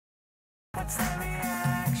What's the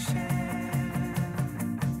reaction?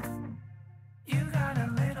 You got a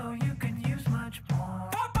little, you can use much more.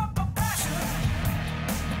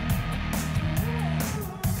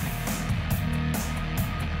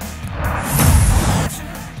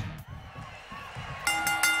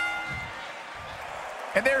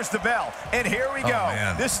 And there's the bell. And here we go.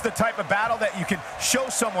 Man. This is the type of battle that you can show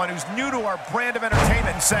someone who's new to our brand of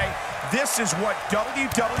entertainment and say, this is what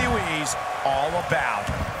WWE's all about.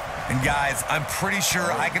 And guys, I'm pretty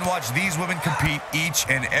sure I can watch these women compete each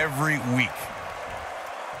and every week.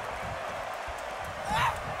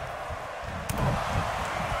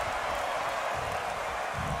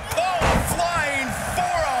 Oh, flying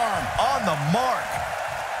forearm on the mark.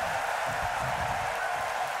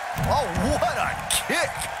 Oh, what a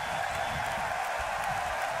kick.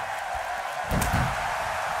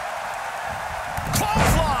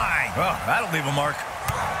 Clothesline. Oh, that'll leave a mark.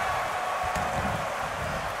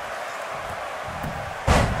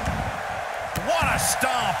 What a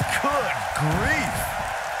stomp. Good grief.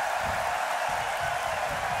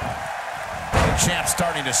 The champ's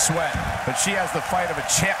starting to sweat, but she has the fight of a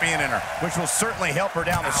champion in her, which will certainly help her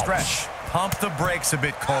down the stretch. Pump the brakes a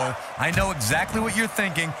bit, Cole. I know exactly what you're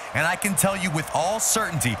thinking, and I can tell you with all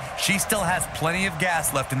certainty, she still has plenty of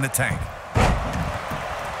gas left in the tank.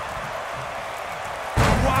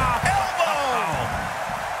 Wow, elbow!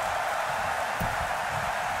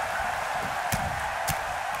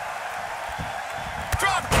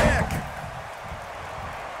 Drop kick!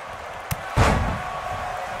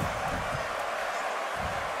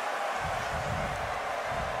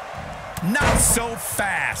 Not so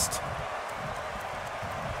fast.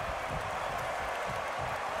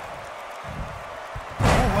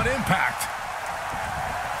 What impact.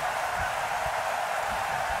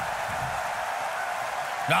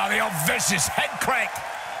 Now the old vicious head crank.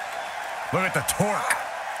 Look at the torque.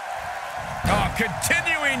 Oh,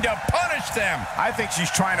 continuing to punish them. I think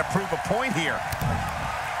she's trying to prove a point here.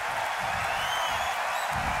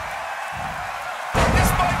 This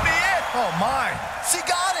might be it. Oh, my. She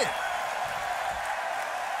got it.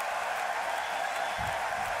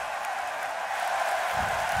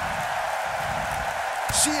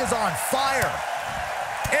 She is on fire.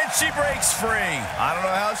 And she breaks free. I don't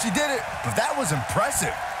know how she did it, but that was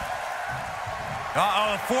impressive.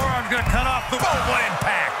 Uh-oh, the forearm's gonna cut off the... Oh, what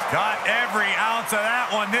impact. Got every ounce of that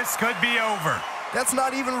one. This could be over. That's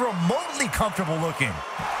not even remotely comfortable looking.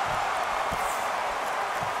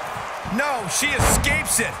 No, she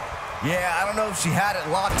escapes it. Yeah, I don't know if she had it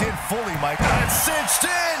locked in fully, Mike. It's cinched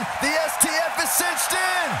in. The STF is cinched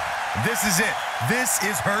in. This is it. This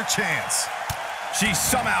is her chance. She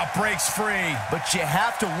somehow breaks free. But you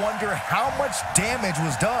have to wonder how much damage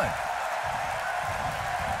was done.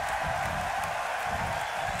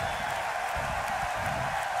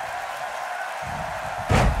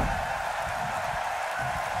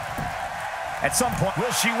 At some point,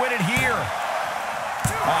 will she win it here?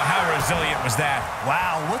 Oh, how resilient was that?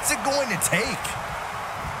 Wow, what's it going to take?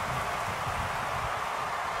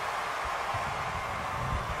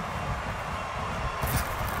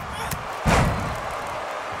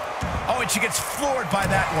 Oh, and she gets floored by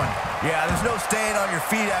that one. Yeah, there's no staying on your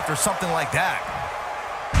feet after something like that.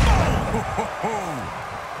 Oh!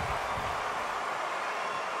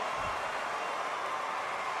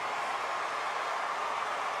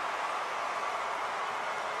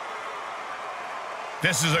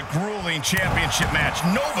 This is a grueling championship match.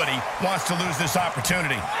 Nobody wants to lose this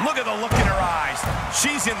opportunity. Look at the look in her eyes.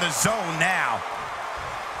 She's in the zone now.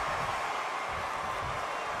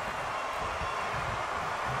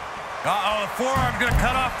 Uh-oh, the forearm's gonna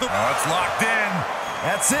cut off the... Oh, it's locked in.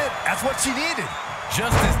 That's it. That's what she needed.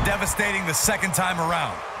 Just as devastating the second time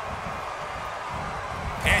around.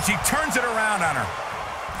 And she turns it around on her.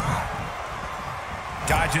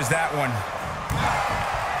 Dodges that one.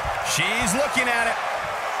 She's looking at it.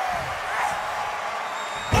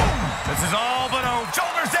 This is all but over.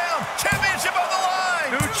 Shoulders down. Championship on the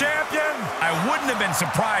line. New champion. I wouldn't have been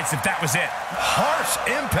surprised if that was it. Harsh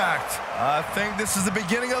impact. I think this is the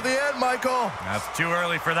beginning of the end, Michael. That's too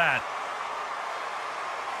early for that.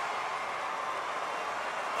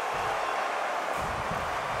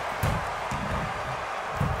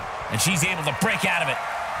 And she's able to break out of it.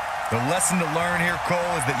 The lesson to learn here,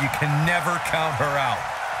 Cole, is that you can never count her out.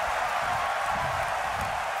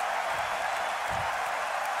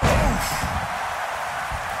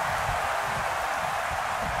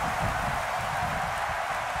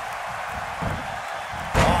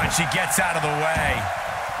 She gets out of the way.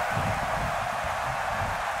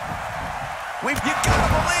 You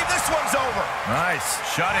gotta believe this one's over. Nice.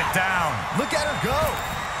 Shut it down. Look at her go.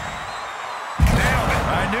 Nailed it.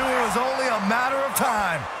 I knew it was only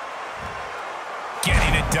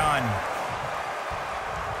done.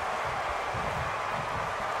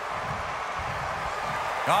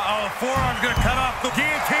 Uh-oh, the forearm's gonna cut off. The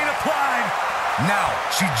guillotine applied. Now,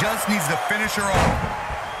 she just needs to finish her off.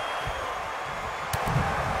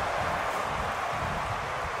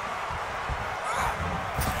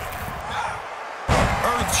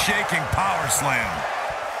 Earth-shaking power slam.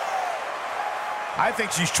 I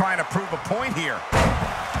think she's trying to prove a point here.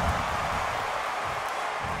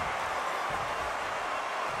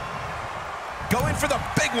 Going for the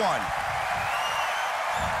big one.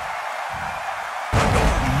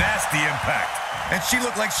 Nasty impact. And she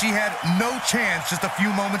looked like she had no chance just a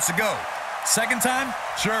few moments ago. Second time?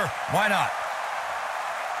 Sure, why not?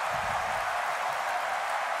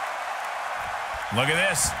 Look at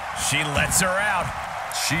this. She lets her out.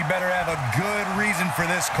 She better have a good reason for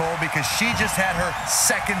this, Cole, because she just had her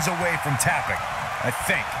seconds away from tapping. I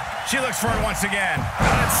think. She looks for it once again.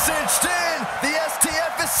 It's cinched in! The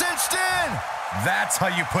STF is cinched in! That's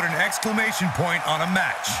how you put an exclamation point on a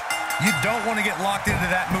match. You don't want to get locked into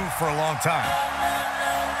that move for a long time.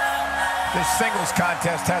 This singles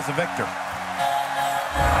contest has a victor.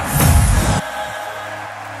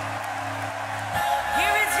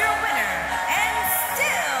 Here is your winner, and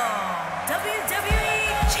still WWE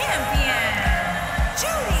Champion,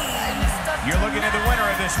 Judy. You're looking at the winner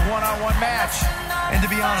of this one-on-one match. And to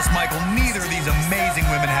be honest, Michael, neither of these amazing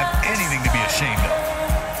women have anything to be ashamed of.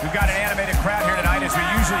 We've got an animated crowd here tonight, as we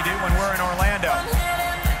usually do when we're in Orlando.